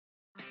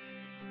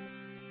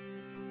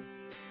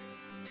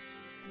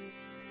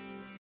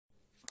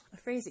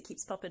phrase that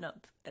keeps popping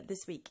up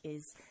this week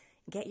is,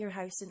 get your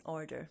house in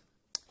order.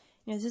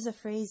 You know, this is a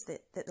phrase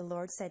that the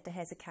Lord said to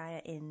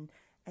Hezekiah in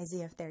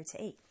Isaiah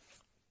 38.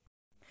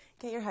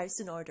 Get your house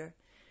in order.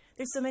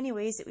 There's so many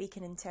ways that we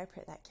can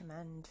interpret that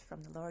command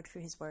from the Lord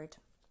through his word.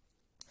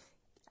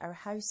 Our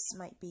house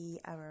might be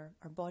our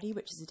body,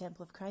 which is the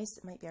temple of Christ.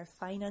 It might be our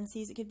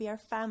finances. It could be our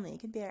family.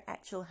 It could be our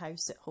actual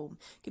house at home.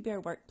 It could be our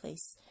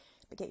workplace.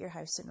 But get your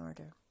house in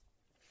order.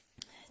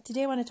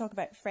 Today I want to talk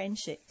about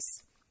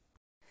friendships.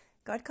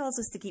 God calls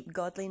us to keep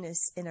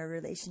godliness in our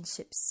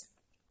relationships.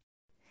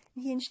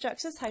 He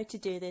instructs us how to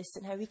do this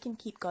and how we can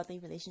keep godly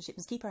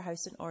relationships, keep our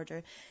house in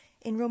order.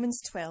 In Romans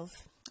 12,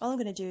 all I'm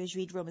going to do is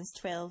read Romans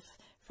 12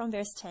 from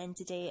verse 10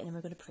 today, and then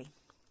we're going to pray.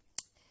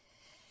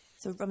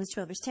 So Romans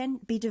 12 verse 10,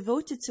 be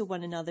devoted to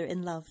one another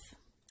in love.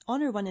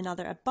 Honour one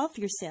another above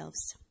yourselves.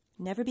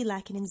 Never be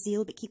lacking in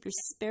zeal, but keep your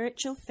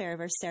spiritual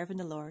fervour serving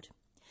the Lord.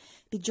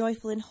 Be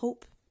joyful in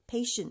hope,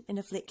 patient in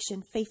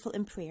affliction, faithful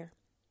in prayer.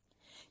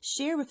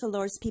 Share with the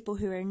Lord's people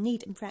who are in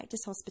need and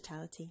practice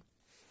hospitality.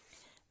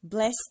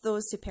 Bless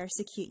those who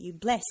persecute you.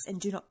 Bless and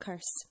do not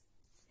curse.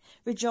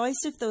 Rejoice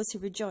with those who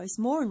rejoice.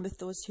 Mourn with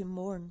those who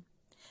mourn.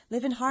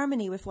 Live in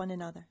harmony with one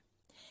another.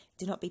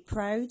 Do not be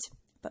proud,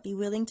 but be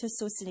willing to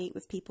associate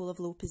with people of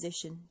low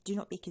position. Do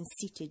not be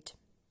conceited.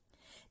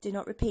 Do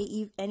not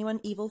repay anyone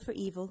evil for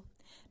evil,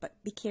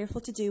 but be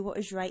careful to do what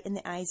is right in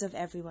the eyes of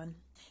everyone.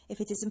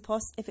 If it is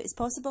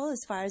possible,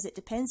 as far as it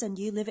depends on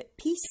you, live at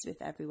peace with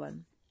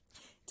everyone.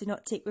 Do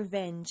not take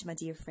revenge, my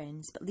dear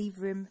friends, but leave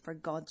room for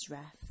God's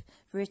wrath.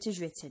 For it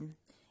is written,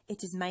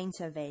 it is mine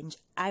to avenge,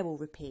 I will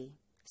repay,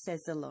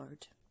 says the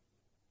Lord.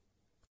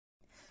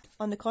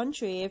 On the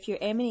contrary, if your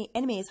enemy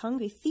is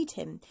hungry, feed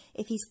him.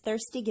 If he's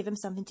thirsty, give him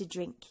something to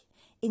drink.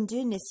 In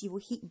doing this, you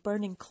will heap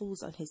burning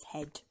coals on his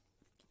head.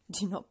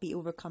 Do not be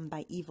overcome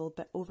by evil,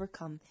 but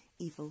overcome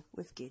evil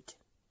with good.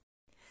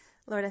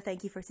 Lord, I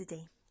thank you for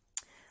today.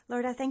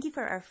 Lord, I thank you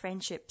for our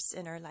friendships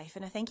in our life,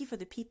 and I thank you for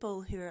the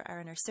people who are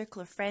in our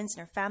circle of friends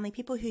and our family,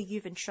 people who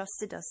you've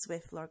entrusted us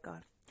with, Lord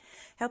God.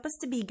 Help us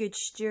to be good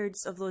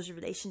stewards of those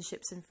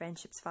relationships and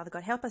friendships, Father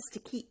God. Help us to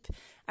keep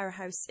our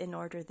house in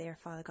order there,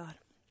 Father God.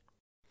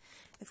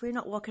 If we're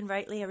not walking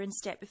rightly or in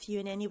step with you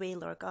in any way,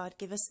 Lord God,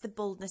 give us the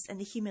boldness and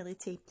the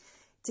humility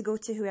to go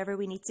to whoever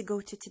we need to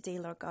go to today,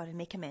 Lord God, and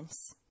make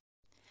amends.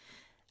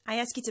 I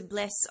ask you to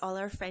bless all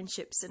our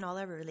friendships and all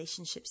our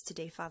relationships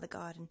today, Father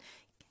God, and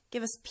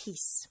give us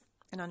peace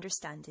and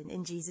understanding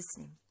in Jesus'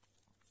 name.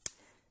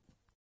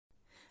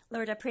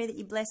 Lord, I pray that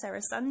you bless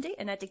our Sunday,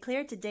 and I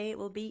declare today it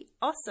will be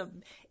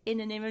awesome. In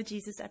the name of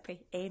Jesus, I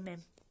pray.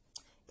 Amen.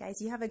 Guys,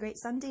 you have a great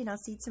Sunday, and I'll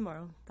see you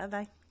tomorrow.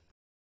 Bye-bye.